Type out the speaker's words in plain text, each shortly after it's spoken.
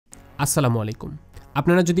আসসালামু আলাইকুম।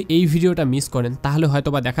 আপনারা যদি এই ভিডিওটা মিস করেন তাহলে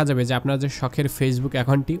হয়তোবা দেখা যাবে যে আপনার যে শখের ফেসবুক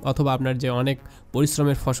অ্যাকাউন্টটি অথবা আপনার যে অনেক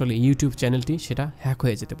পরিশ্রমের ফসলে ইউটিউব চ্যানেলটি সেটা হ্যাক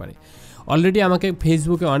হয়ে যেতে পারে। অলরেডি আমাকে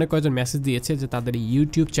ফেসবুকে অনেক কয়েকজন মেসেজ দিয়েছে যে তাদের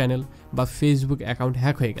ইউটিউব চ্যানেল বা ফেসবুক অ্যাকাউন্ট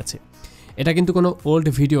হ্যাক হয়ে গেছে। এটা কিন্তু কোনো ওল্ড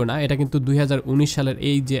ভিডিও না, এটা কিন্তু 2019 সালের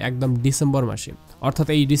এই যে একদম ডিসেম্বর মাসে, অর্থাৎ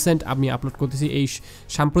এই রিসেন্ট আমি আপলোড করতেছি, এই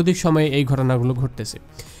সাম্প্রতিক সময়ে এই ঘটনাগুলো ঘটতেছে।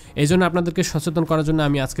 এই জন্য আপনাদেরকে সচেতন করার জন্য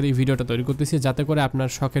আমি আজকের এই ভিডিওটা তৈরি করতেছি, যাতে করে আপনার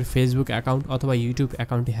শখের ফেসবুক অ্যাকাউন্ট অথবা ইউটিউব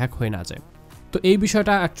অ্যাকাউন্টটি হ্যাক হয়ে না যায়। তো এই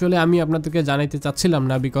বিষয়টা অ্যাকচুয়ালি আমি আপনাদেরকে জানাইতে চাচ্ছিলাম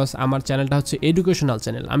না, বিকজ আমার চ্যানেলটা হচ্ছে এডুকেশনাল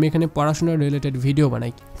চ্যানেল। আমি এখানে পড়াশোনার রিলেটেড ভিডিও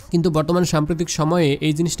বানাই, কিন্তু বর্তমান সাম্প্রতিক সময়ে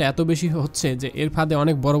এই জিনিসটা এত বেশি হচ্ছে যে এর ফাঁদে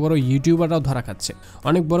অনেক বড় বড় ইউটিউবাররাও ধরা খাচ্ছে।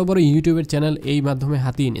 অনেক বড় বড় ইউটিউবের চ্যানেল এই মাধ্যমে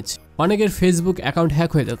হাতিয়ে নিচ্ছে, অনেকের ফেসবুক অ্যাকাউন্ট হ্যাক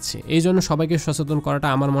হয়ে যাচ্ছে। এই জন্য সবাইকে সচেতন করাটা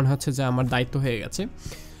আমার মনে হচ্ছে যে আমার দায়িত্ব হয়ে গেছে।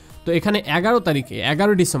 তো এখানে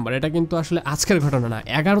 11 ডিসেম্বর, এটা কিন্তু আসলে আজকের ঘটনা না,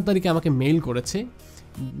 11 তারিখে আমাকে মেইল করেছে,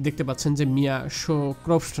 দেখতে পাচ্ছেন যে মিয়া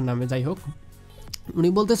শোক্রফট নামে, যাই হোক, উনি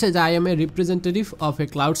বলতেছে যে I M a representative of A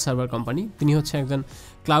cloud server company. তিনি হচ্ছে একজন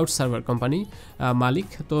ক্লাউড সার্ভার কোম্পানি মালিক।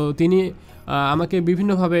 তো তিনি আমাকে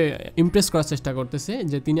বিভিন্নভাবে ইমপ্রেস করার চেষ্টা করতেছে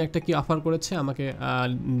যে তিনি একটা কি অফার করেছে আমাকে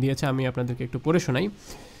দিয়েছে। আমি আপনাদেরকে একটু পড়ে শোনাই।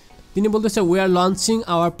 তিনি বলতেছে, we are launching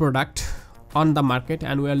hour product on the market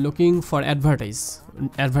and we are looking for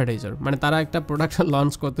advertiser. মানে তারা একটা প্রোডাক্ট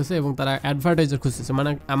লঞ্চ করতেছে এবং তারা অ্যাডভার্টাইজার খুঁজতেছে, মানে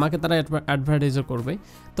আমাকে তারা অ্যাডভার্টাইজার করবে।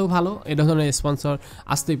 তো ভালো, এটা ধরনের স্পন্সর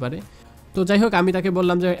আসতেই পারে। তো যাই হোক, আমি তাকে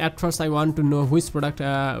বললাম যে at first I want to know which product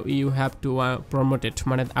you have to promoted,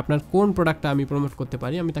 মানে আপনার কোন প্রোডাক্টটা আমি প্রমোট করতে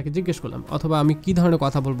পারি, আমি তাকে জিজ্ঞেস করলাম, অথবা আমি কী ধরনের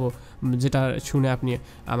কথা বলবো যেটা শুনে আপনি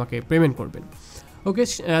আমাকে পেমেন্ট করবেন। ওকে,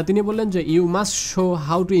 তিনি বললেন যে you must show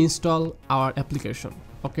how to install hour application.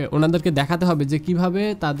 ওকে, ওনাদেরকে দেখাতে হবে যে কিভাবে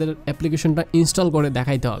তাদের অ্যাপ্লিকেশনটা ইনস্টল করে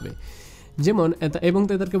দেখাইতে হবে, যেমন, এবং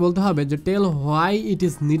তাদেরকে বলতে হবে যে টেল why it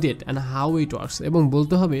is needed and how it works, এবং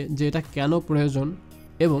বলতে হবে যে এটা কেন প্রয়োজন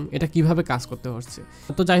এবং এটা কিভাবে কাজ করতে হচ্ছে।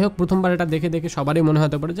 তো যাই হোক, প্রথমবার এটা দেখে সবারই মনে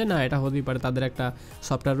হতে পারে যে না, এটা হতেই পারে, তাদের একটা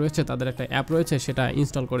সফটওয়্যার রয়েছে, তাদের একটা অ্যাপ রয়েছে, সেটা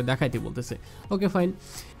ইনস্টল করে দেখাইতে বলতেছে। ওকে, ফাইন।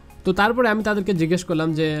 তো তারপরে আমি তাদেরকে জিজ্ঞেস করলাম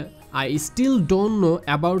যে I still don't know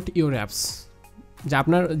about your apps, যে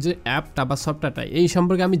আপনার যে অ্যাপটা বা সফটওয়্যারটা এই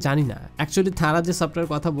সম্পর্কে আমি জানি না। অ্যাকচুয়ালি তারা যে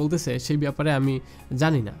সফটওয়্যার কথা বলতেছে সেই ব্যাপারে আমি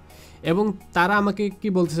জানি না। এবং তারা আমাকে কি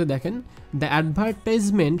বলতেছে দেখেন, the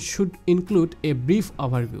advertisement should include a brief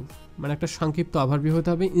overview, মানে একটা সংক্ষিপ্ত ওভারভিউ হতে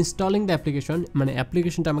হবে। ইনস্টলিং দ্য অ্যাপ্লিকেশন, মানে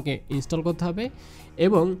অ্যাপ্লিকেশনটা আমাকে ইনস্টল করতে হবে,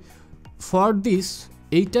 এবং ফর দিস,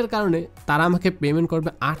 এইটার কারণে তারা আমাকে পেমেন্ট করবে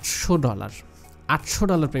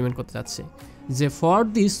 $800 পেমেন্ট করতে যাচ্ছে, যে for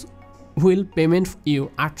this will payment you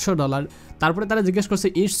 $800। তারপরে তারা জিজ্ঞেস করছে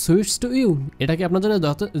ইটস সুইটস টু ইউ, এটা কি আপনার জন্য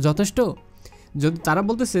যথেষ্ট? যদি তারা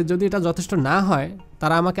বলতেছে যদি এটা যথেষ্ট না হয়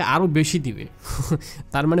তারা আমাকে আরও বেশি দিবে।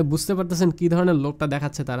 তার মানে বুঝতে পারতেছেন কী ধরনের লোকটা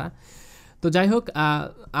দেখাচ্ছে তারা। তো যাই হোক,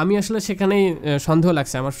 আমি আসলে সেখানেই সন্দেহ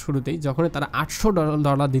লাগছে আমার শুরুতেই, যখন তারা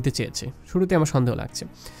 $800 দিতে চেয়েছে, শুরুতেই আমার সন্দেহ লাগছে।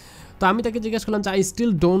 তো আমি তাকে জিজ্ঞেস করলাম যে I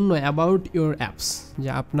still don't know about your apps, যে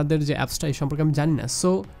আপনাদের যে অ্যাপসটা এই সম্পর্কে আমি জানি না।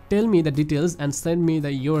 So tell me the details and send me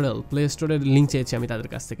the URL. Play স্টোরের লিঙ্ক চেয়েছি আমি তাদের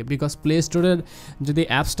কাছ থেকে, বিকজ প্লে স্টোরের যদি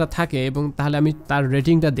অ্যাপসটা থাকে এবং তাহলে আমি তার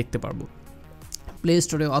রেটিংটা দেখতে পারবো প্লে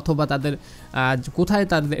স্টোরে, অথবা তাদের কোথায়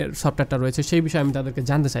তাদের সফটওয়্যারটা রয়েছে সেই বিষয়ে আমি তাদেরকে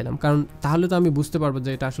জানতে চাইলাম, কারণ তাহলে তো আমি বুঝতে পারবো যে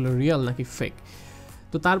এটা আসলে রিয়েল নাকি ফেক।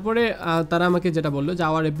 তো তারপরে তারা আমাকে যেটা বললো যে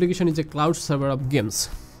hour application is a cloud server of games.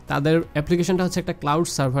 তাদের অ্যাপ্লিকেশনটা হচ্ছে একটা ক্লাউড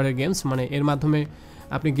সার্ভারের গেমস, মানে এর মাধ্যমে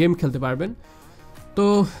আপনি গেম খেলতে পারবেন। তো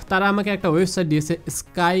তারা আমাকে একটা ওয়েবসাইট দিয়েছে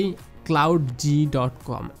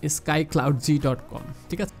skycloudg.com,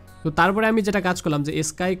 ঠিক আছে। তো তারপরে আমি যেটা কাজ করলাম যে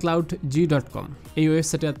skycloudg.com এই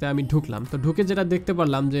ওয়েবসাইটটাতে আমি ঢুকলাম। তো ঢুকে যেটা দেখতে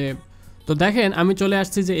পারলাম যে, তো দেখেন আমি চলে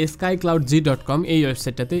আসছি যে skycloudg.com এই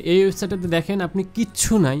ওয়েবসাইটটাতে। এই ওয়েবসাইটটাতে দেখেন আপনি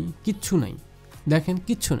কিচ্ছু নাই, দেখেন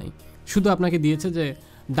কিচ্ছু নাই, শুধু আপনাকে দিয়েছে যে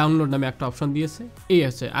ডাউনলোড নামে একটা অপশন দিয়েছে, এই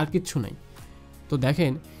আছে, আর কিচ্ছু নাই। তো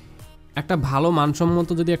দেখেন, একটা ভালো মানসম্মত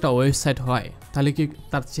যদি একটা ওয়েবসাইট হয় তাহলে কি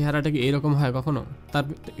তার চেহারাটা কি এরকম হয় কখনো? তার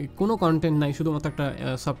কোনো কন্টেন্ট নাই, শুধুমাত্র একটা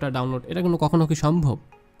সফটওয়্যার ডাউনলোড, এটা কখনো কি সম্ভব?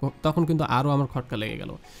 তখন কিন্তু আরও আমার খটকা লেগে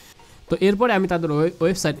গেল। তো এরপরে আমি তাদের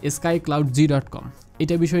ওয়েবসাইট skycloudg.com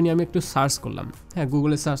এটা বিষয় নিয়ে আমি একটু সার্চ করলাম, হ্যাঁ,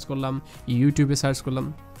 গুগলে সার্চ করলাম, ইউটিউবে সার্চ করলাম,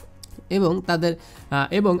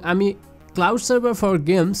 এবং আমি ক্লাউড সার্ভার ফর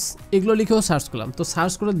গেমস এগুলো লিখেও সার্চ করলাম। তো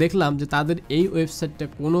সার্চ করে দেখলাম যে তাদের এই ওয়েবসাইটটা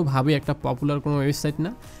কোনোভাবেই একটা পপুলার কোনো ওয়েবসাইট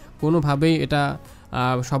না, কোনোভাবেই এটা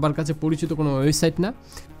সবার কাছে পরিচিত কোনো ওয়েবসাইট না।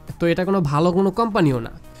 তো এটা কোনো ভালো কোনো কোম্পানিও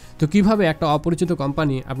না। তো কীভাবে একটা অপরিচিত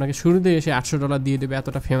কোম্পানি আপনাকে শুরুতে এসে $800 দিয়ে দেবে?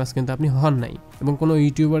 এতটা ফেমাস কিন্তু আপনি হন নাই, এবং কোনো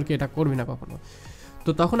ইউটিউবারকে এটা করবে না কখনো।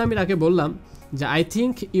 তো তখন আমি তাকে বললাম যে I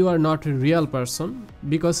think you are not real person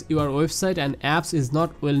because your website and apps is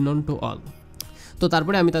not well known to all. তো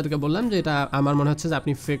তারপরে আমি তাদেরকে বললাম যে এটা আমার মনে হচ্ছে যে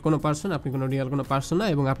আপনি ফেক কোনো পার্সন, আপনি কোনো রিয়েল কোনো পার্সন না,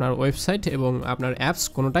 এবং আপনার ওয়েবসাইট এবং আপনার অ্যাপস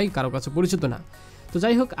কোনোটাই কারো কাছে পরিচিত না। তো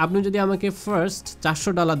যাই হোক, আপনি যদি আমাকে ফার্স্ট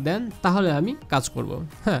 $400 দেন তাহলে আমি কাজ করব।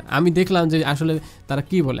 হ্যাঁ, আমি দেখলাম যে আসলে তারা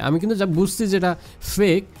কি বলে, আমি কিন্তু যা বুঝছি যেটা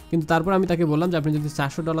ফেক, কিন্তু তারপর আমি তাকে বললাম যে আপনি যদি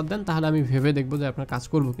 $400 দেন তাহলে আমি ভেবে দেখবো যে আপনার কাজ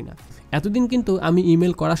করবো কিনা। এতদিন কিন্তু আমি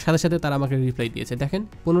ইমেল করার সাথে সাথে তারা আমাকে রিপ্লাই দিয়েছে। দেখেন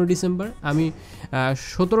 15 ডিসেম্বর আমি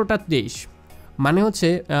 17:23 মানে হচ্ছে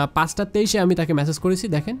 5:23 আমি তাকে মেসেজ করেছি,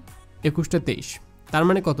 দেখেন 21:23, তার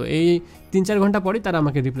মানে কত, এই 3-4 ঘন্টা পরেই তারা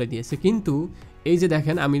আমাকে রিপ্লাই দিয়েছে। কিন্তু এই যে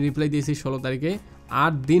দেখেন আমি রিপ্লাই দিয়েছি 16 তারিখে,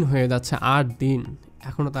 8 দিন হয়ে যাচ্ছে, 8 দিন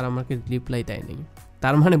এখনও তারা আমাকে রিপ্লাই দেয়নি।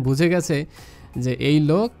 তার মানে বুঝে গেছে যে এই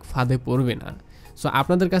লোক ফাঁদে পড়বে না। সো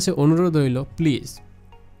আপনাদের কাছে অনুরোধ রইল, প্লিজ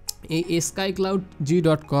এই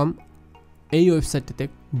skycloudg.com এই ওয়েবসাইটটিতে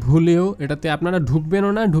ভুলেও এটাতে আপনারা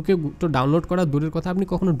ঢুকবেনও না, ঢুকে তো ডাউনলোড করা দূরের কথা, আপনি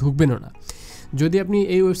কখনো ঢুকবেনও না। যদি আপনি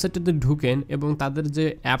এই ওয়েবসাইটটাতে ঢুকেন এবং তাদের যে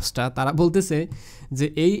অ্যাপসটা, তারা বলতেছে যে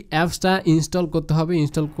এই অ্যাপসটা ইনস্টল করতে হবে,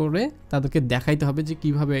 ইনস্টল করে তাদেরকে দেখাইতে হবে যে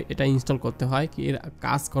কিভাবে এটা ইনস্টল করতে হয়, কি এর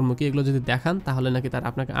কাজকর্ম কি, এগুলো যদি দেখান তাহলে নাকি তারা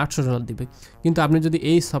আপনাকে $800 দিবে। কিন্তু আপনি যদি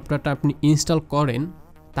এই সফটওয়্যারটা আপনি ইনস্টল করেন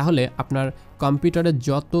তাহলে আপনার কম্পিউটারে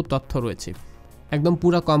যত তথ্য রয়েছে একদম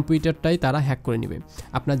পুরো কম্পিউটারটাই তারা হ্যাক করে নেবে।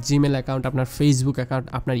 আপনার জিমেল অ্যাকাউন্ট, আপনার ফেসবুক অ্যাকাউন্ট,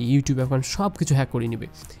 আপনার ইউটিউব অ্যাকাউন্ট সব কিছু হ্যাক করে নেবে।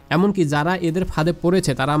 এমনকি যারা এদের ফাঁদে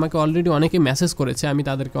পড়েছে তারা আমাকে অলরেডি অনেকে মেসেজ করেছে, আমি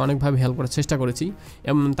তাদেরকে অনেকভাবে হেল্প করার চেষ্টা করেছি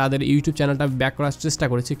এবং তাদের ইউটিউব চ্যানেলটা ব্যাক করার চেষ্টা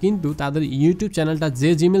করেছি, কিন্তু তাদের ইউটিউব চ্যানেলটা যে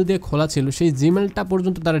জিমেল দিয়ে খোলা ছিল সেই জিমেলটা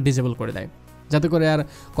পর্যন্ত তারা ডিসেবল করে দেয়, যাতে করে আর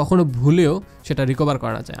কখনো ভুলেও সেটা রিকভার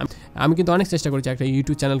করা না যায়। আমি কিন্তু অনেক চেষ্টা করেছি একটা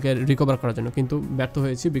ইউটিউব চ্যানেলকে রিকভার করার জন্য, কিন্তু ব্যর্থ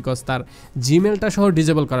হয়েছি, বিকজ তার জিমেলটা সহ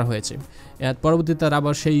ডিসেবল করা হয়েছে। পরবর্তীতে তারা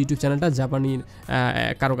আবার সেই ইউটিউব চ্যানেলটা জাপানির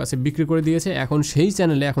কারো কাছে বিক্রি করে দিয়েছে। এখন সেই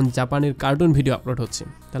চ্যানেলে এখন জাপানির কার্টুন ভিডিও আপলোড হচ্ছে।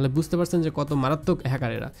 তাহলে বুঝতে পারছেন যে কত মারাত্মক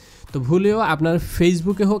হ্যাকার এরা। তো ভুলেও আপনার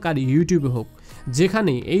ফেসবুকে হোক আর ইউটিউবে হোক,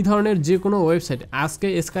 যেখানে এই ধরনের যে কোনো ওয়েবসাইট, আজকে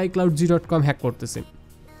skycloudg.com হ্যাক করতেছে,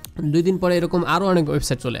 2 দিন পরে এরকম আরও অনেক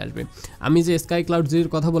ওয়েবসাইট চলে আসবে। আমি যে skycloudg-এর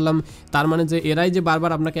কথা বললাম তার মানে যে এরাই যে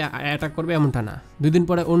বারবার আপনাকে অ্যাটাক করবে এমনটা না, 2 দিন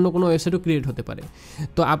পরে অন্য কোনো ওয়েবসাইটও ক্রিয়েট হতে পারে।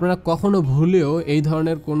 তো আপনারা কখনো ভুলেও এই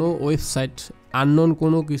ধরনের কোনো ওয়েবসাইট, আননোন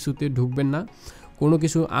কোনো কিছুতে ঢুকবেন না। কোনো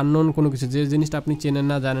কিছু আননোন কোনো কিছু, যে জিনিসটা আপনি চেনেন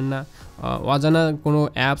না, জানেন না, অজানা কোনো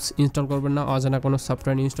অ্যাপস ইনস্টল করবেন না, অজানা কোনো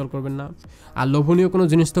সফটওয়্যার ইনস্টল করবেন না। আর লোভনীয় কোনো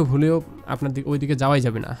জিনিস তো ভুলেও আপনার ওই দিকে যাওয়াই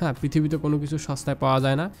যাবে না। হ্যাঁ, পৃথিবীতে কোনো কিছু সস্তায় পাওয়া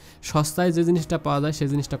যায় না, সস্তায় যে জিনিসটা পাওয়া যায় সেই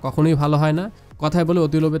জিনিসটা কখনোই ভালো হয় না। কথায় বলে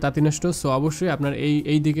অতি লোভে তাতি নষ্ট। সো অবশ্যই আপনার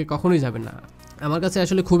এই দিকে কখনোই যাবেন না। আমার কাছে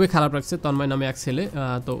আসলে খুবই খারাপ লাগছে, তন্ময় নামে এক ছেলে,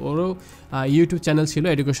 তো ওরও ইউটিউব চ্যানেল ছিল,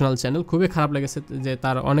 এডুকেশনাল চ্যানেল, খুবই খারাপ লেগেছে যে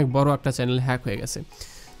তার অনেক বড় একটা চ্যানেল হ্যাক হয়ে গেছে।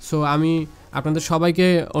 সো আমি আপনাদের সবাইকে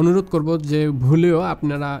অনুরোধ করব যে ভুলেও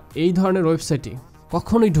আপনারা এই ধরনের ওয়েবসাইটে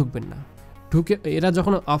কখনোই ঢুকবেন না। ঢুকে এরা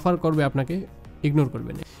যখন অফার করবে আপনাকে ইগনোর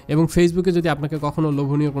করবেন। এবং ফেসবুকে যদি আপনাকে কখনো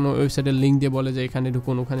লোভনীয় কোনো ওয়েবসাইটের লিঙ্ক দিয়ে বলে যে এখানে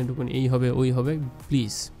ঢুকুন, ওখানে ঢুকুন, এই হবে ওই হবে,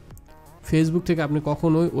 প্লিজ ফেসবুক থেকে আপনি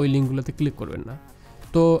কখনোই ওই লিঙ্কগুলোতে ক্লিক করবেন না।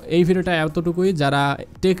 তো এই ভিডিওটা এতটুকুই। যারা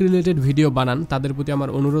টেক রিলেটেড ভিডিও বানান তাদের প্রতি আমার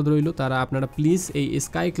অনুরোধ রইল, আপনারা প্লিজ এই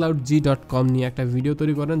skycloudg.com নিয়ে একটা ভিডিও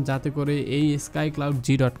তৈরি করেন, যাতে করে এই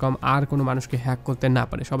skycloudg.com আর কোনো মানুষকে হ্যাক করতে না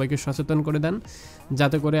পারে। সবাইকে সচেতন করে দেন,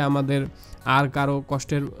 যাতে করে আমাদের আর কারো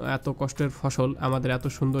এত কষ্টের ফসল, আমাদের এত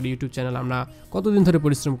সুন্দর ইউটিউব চ্যানেল, আমরা কতদিন ধরে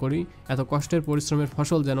পরিশ্রম করি, এত কষ্টের পরিশ্রমের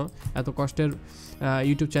ফসল যেন, এত কষ্টের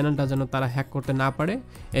ইউটিউব চ্যানেলটা যেন তারা হ্যাক করতে না পারে।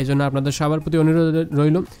 এই জন্য আপনাদের সবার প্রতি অনুরোধ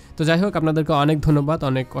রইল। তো যাই হোক, আপনাদেরকে অনেক ধন্যবাদ,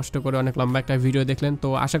 অনেক কষ্ট করে অনেক লম্বা একটা ভিডিও দেখলেন। তো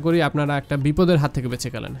আশা করি আপনারা একটা বিপদের হাত থেকে বেঁচে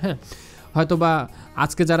গেলেন। হ্যাঁ, হয়তো বা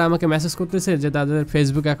আজকে যারা আমাকে মেসেজ করতেছে যে তাদের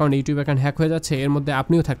Facebook account, YouTube account hack হয়ে যাচ্ছে, এর মধ্যে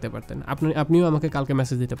আপনিও থাকতে পারতেন। আপনিও আমাকে কালকে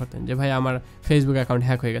মেসেজ দিতে পারতেন যে ভাই আমার ফেসবুক অ্যাকাউন্ট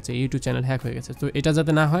হ্যাক হয়ে গেছে, ইউটিউব চ্যানেল হ্যাক হয়ে গেছে। তো এটা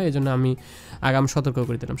যাতে না হয় এই জন্য আমি আগাম সতর্ক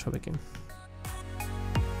করে দিলাম সবাইকে।